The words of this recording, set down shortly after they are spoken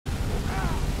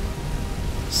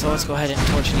So let's go ahead and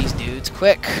torch these dudes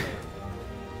quick.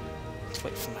 Let's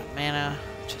wait for my mana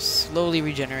to slowly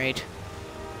regenerate.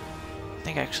 I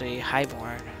think actually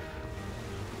Highborn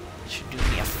should do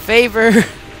me a favor. Ha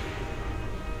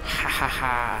ha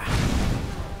ha.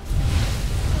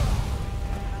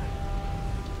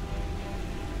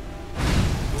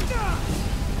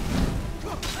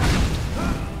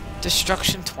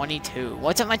 Destruction 22.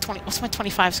 What's my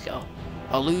 25 skill?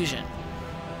 Illusion.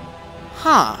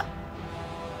 Huh.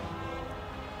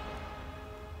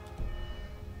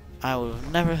 I would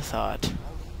have never thought.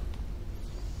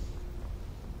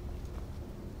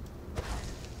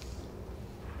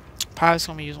 Probably just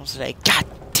gonna be used once today. God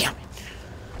damn it.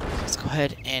 Let's go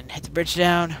ahead and hit the bridge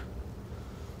down.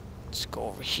 Let's go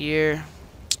over here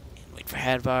and wait for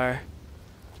Hadvar.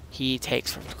 He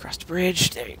takes from across the bridge.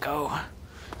 There you go.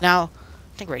 Now,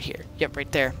 I think right here. Yep,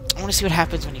 right there. I want to see what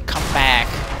happens when you come back.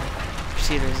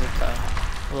 See, there's like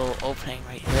a little opening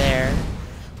right there.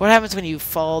 What happens when you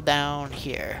fall down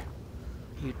here?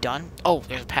 Are you done? Oh,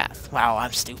 there's a path. Wow,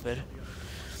 I'm stupid.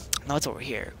 No, it's over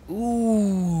here.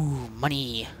 Ooh,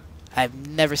 money. I've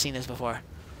never seen this before.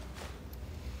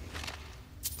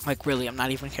 Like, really, I'm not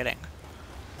even kidding.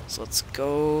 So let's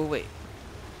go... Wait.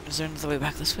 Is there another way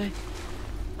back this way?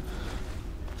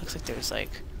 Looks like there's,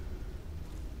 like...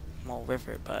 small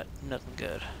river, but nothing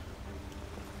good.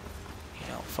 You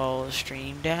know, follow the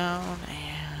stream down,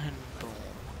 and boom.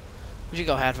 Where'd you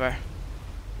go, Hadvar?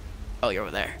 Oh, you're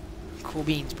over there. Cool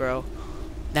beans, bro.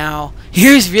 Now,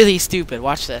 here's really stupid.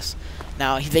 Watch this.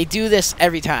 Now, they do this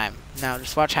every time. Now,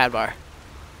 just watch Hadvar.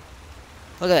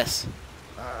 Look at this.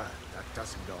 That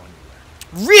doesn't go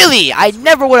anywhere. Really? I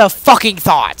never would have fucking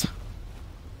thought.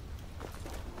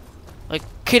 Like,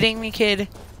 kidding me, kid?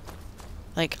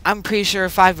 Like, I'm pretty sure a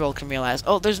 5-year-old can realize,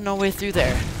 oh, there's no way through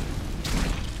there.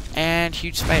 And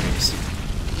huge spiders.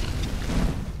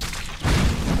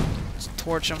 Let's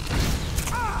torch them.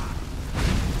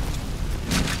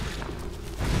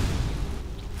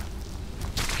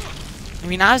 I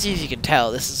mean, as you can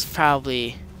tell, this is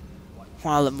probably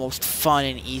one of the most fun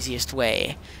and easiest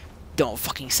way. Don't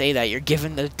fucking say that. You're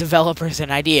giving the developers an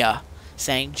idea.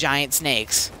 Saying giant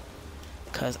snakes.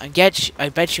 Because I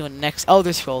bet you in the next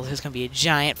Elder Scrolls there's going to be a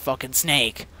giant fucking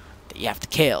snake that you have to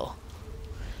kill.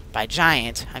 By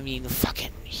giant, I mean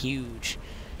fucking huge.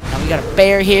 Now we got a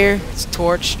bear here. It's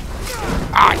torched.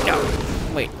 Ah,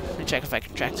 no. Wait, let me check if I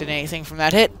contracted anything from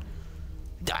that hit.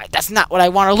 That's not what I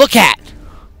want to look at.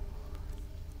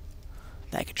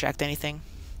 Did I contract anything?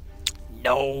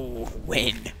 No.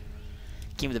 Win.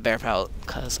 Give me the bear pellet,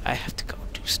 because I have to go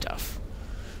do stuff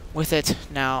with it.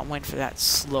 Now I'm waiting for that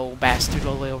slow bastard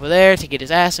all the way over there to get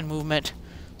his ass in movement.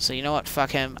 So you know what?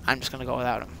 Fuck him. I'm just gonna go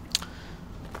without him.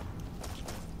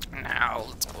 Now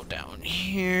let's go down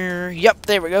here. Yep,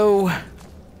 there we go.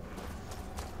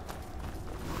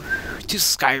 To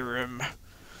Skyrim.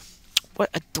 What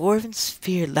a dwarven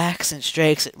sphere lacks in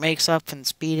strength, it makes up in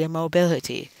speed and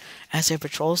mobility. As it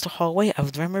patrols the hallway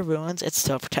of the Rimmer ruins, it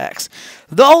still protects.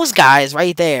 Those guys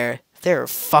right there, they're a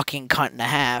fucking cunt and a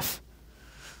half.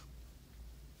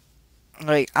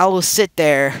 Like, I will sit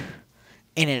there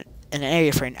in an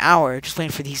area for an hour just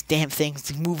waiting for these damn things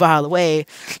to move out of the way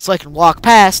so I can walk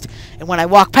past. And when I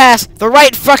walk past, they're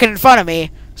right fucking in front of me,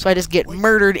 so I just get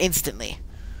murdered instantly.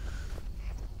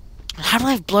 How do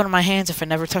I have blood on my hands if I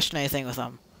never touched anything with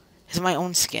them? Is it my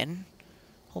own skin?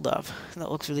 Hold up.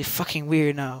 That looks really fucking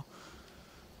weird now.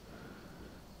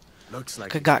 Looks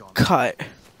like I got cut. But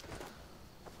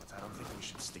I don't think we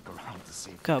should stick around to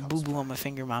see if Got a boo-boo on my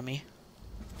finger, mommy.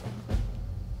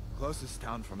 Closest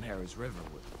town from here is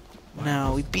Riverwood.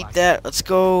 Now, we beat that. Let's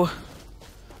go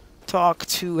talk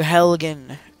to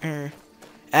Helgan, or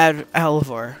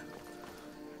Alvor.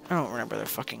 I don't remember their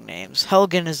fucking names.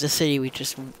 Helgan is the city we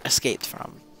just escaped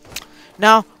from.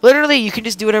 Now, literally, you can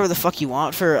just do whatever the fuck you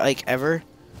want for, like, ever.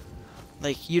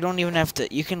 Like, you don't even have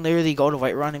to... You can literally go to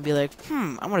Whiterun and be like,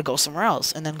 I'm gonna go somewhere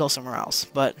else, and then go somewhere else.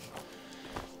 But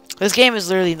this game is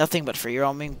literally nothing but free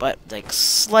roaming, but, like,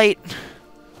 slight,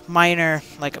 minor,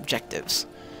 like, objectives,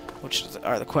 which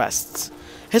are the quests.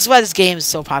 This is why this game is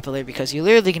so popular, because you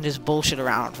literally can just bullshit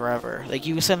around forever. Like,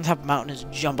 you can sit on top of a mountain and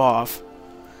just jump off.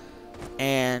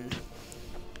 And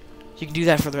you can do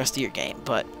that for the rest of your game,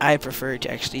 but I prefer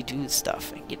to actually do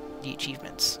stuff and get the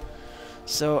achievements.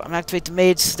 So I'm gonna activate the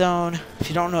Mage Stone. If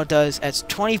you don't know what it does, adds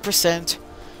 20%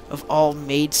 of all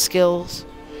Mage skills.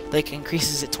 Like,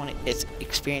 increases it its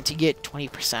experience. You get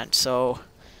 20%. So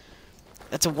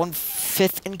that's a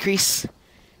 1/5 increase.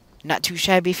 Not too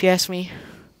shabby, if you ask me.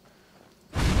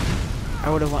 I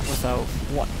would have went with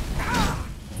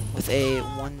a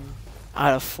 1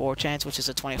 out of 4 chance, which is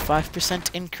a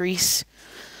 25% increase.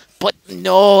 But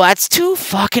no, that's too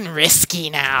fucking risky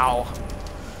now.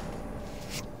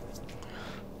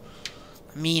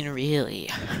 I mean, really.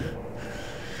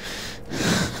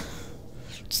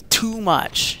 It's too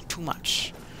much. Too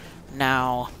much.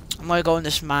 Now, I'm gonna go in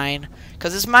this mine.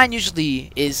 Because this mine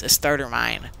usually is a starter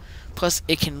mine. Plus,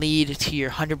 it can lead to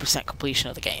your 100% completion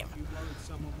of the game.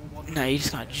 Now, you're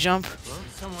just gonna jump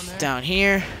down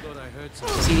here.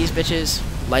 See these bitches?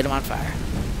 Light them on fire.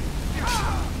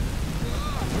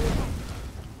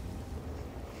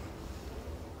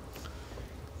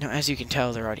 Now, as you can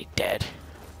tell, they're already dead.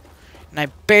 And I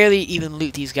barely even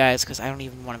loot these guys because I don't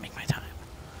even want to make my time.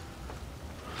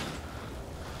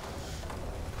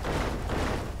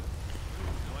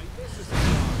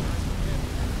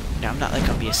 Now, I'm not like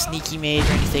gonna be a sneaky mage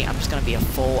or anything. I'm just gonna be a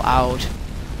full out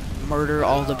murder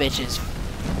all the bitches.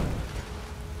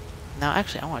 Now,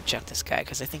 actually, I want to check this guy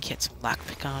because I think he had some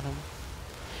lockpick on him.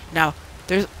 Now,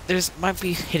 there's might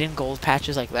be hidden gold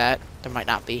patches like that. There might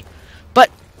not be,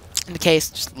 but in the case,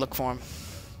 just look for him.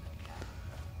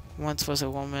 Once was a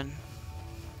woman.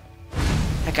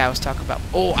 That guy was talking about.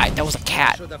 Oh, that was a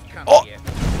cat. Oh,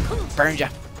 burned ya.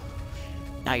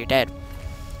 Now you're dead.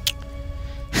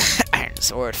 Iron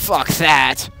sword. Fuck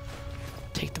that.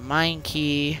 Take the mine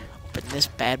key. Open this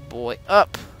bad boy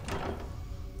up.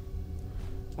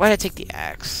 Why did I take the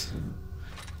axe?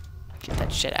 Get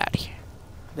that shit out of here.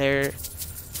 There's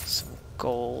some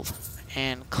gold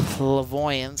and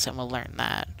clairvoyance. I'm gonna learn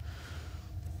that.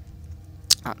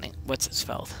 I don't think. What's it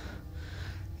spelled?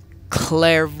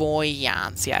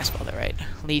 Clairvoyance. Yeah, I spelled it right.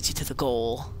 Leads you to the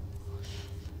goal.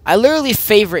 I literally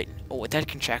favorite. Oh, that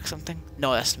can track something?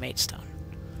 No, that's the Maidstone.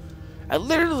 I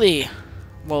literally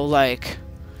will like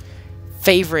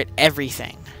favorite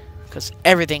everything because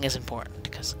everything is important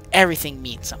because everything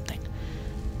means something.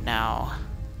 Now,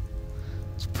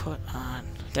 let's put on.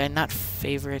 Did I not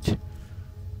favorite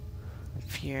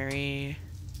Fury?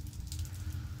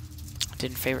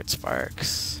 Didn't favorite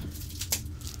Sparks.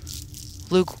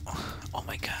 Luke. Oh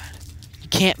my god. You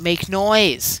can't make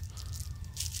noise.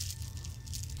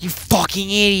 You fucking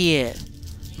idiot.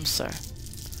 I'm sorry.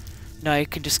 No, you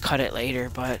can just cut it later,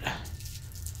 but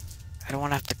I don't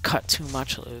want to have to cut too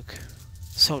much, Luke.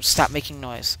 So stop making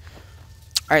noise.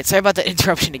 Alright, sorry about the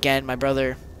interruption again, my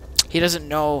brother. He doesn't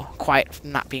know quiet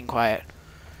from not being quiet.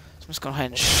 So I'm just going to go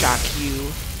ahead and shock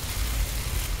you.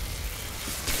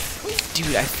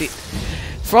 Dude, I feel...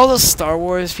 For all those Star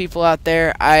Wars people out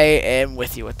there, I am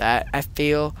with you with that. I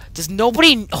feel... Does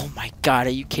nobody... Oh my god,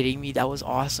 are you kidding me? That was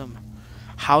awesome.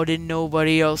 How did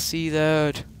nobody else see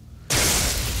that?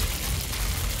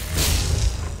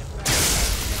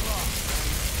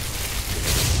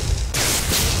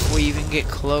 Before we even get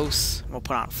close, we'll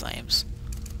put on flames.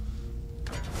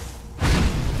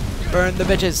 Burn the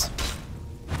bitches.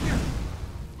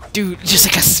 Dude, just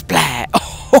like a splat.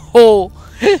 Oh,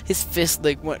 his fist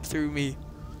like went through me.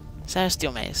 Is that a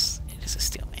steel mace? It is a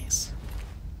steel mace.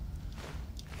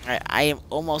 Alright, I am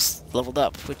almost leveled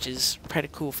up, which is pretty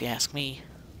cool if you ask me.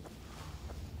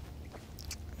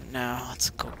 Now, let's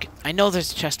go get... I know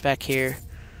there's a chest back here.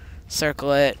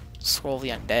 Circle it. Scroll the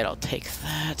undead. I'll take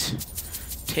that.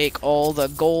 Take all the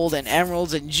gold and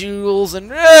emeralds and jewels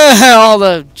and all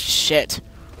the shit.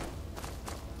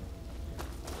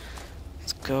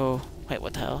 Let's go. Wait,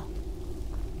 what the hell?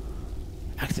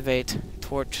 Activate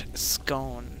torch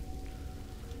scone.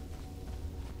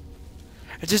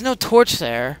 If there's no torch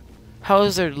there, how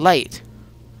is there light?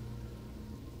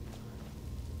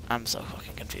 I'm so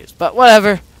fucking confused. But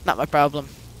whatever. Not my problem.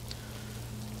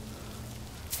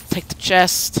 Take the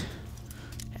chest.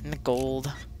 And the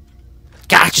gold.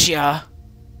 Gotcha!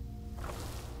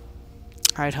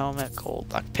 Hide helmet, gold,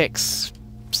 black picks,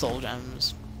 soul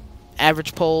gems.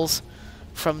 Average pulls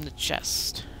from the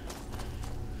chest.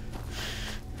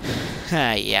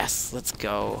 Ah, yes, let's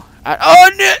go. Oh,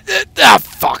 no!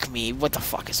 Fuck me. What the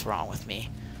fuck is wrong with me?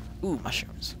 Ooh,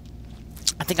 mushrooms.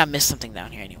 I think I missed something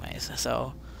down here anyways,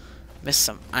 so... Missed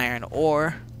some iron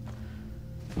ore.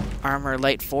 Armor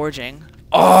light forging.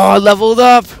 Oh, I leveled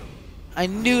up! I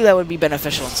knew that would be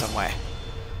beneficial in some way.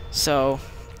 So,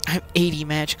 I have 80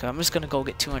 magicka. I'm just gonna go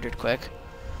get 200 quick.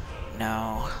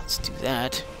 No, let's do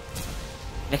that.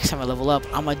 Next time I level up,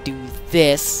 I'm gonna do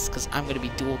this, because I'm gonna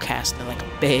be dual casting like a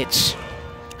bitch.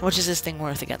 How much is this thing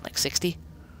worth again? Like 60?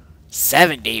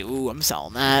 70! Ooh, I'm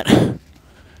selling that.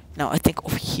 Now, I think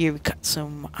over here we got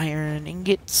some iron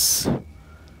ingots.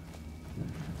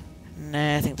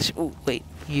 Nah, I think this... Ooh, wait,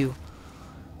 you.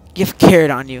 You have a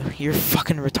carrot on you. You're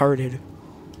fucking retarded.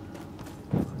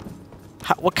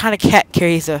 What kind of cat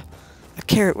carries a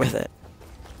carrot with it?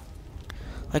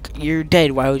 Like, you're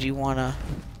dead. Why would you wanna...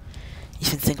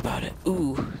 Even think about it.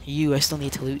 Ooh, you, I still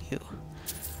need to loot you.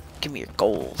 Give me your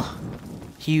gold.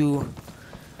 You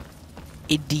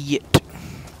idiot.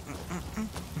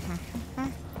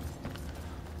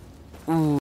 Ooh.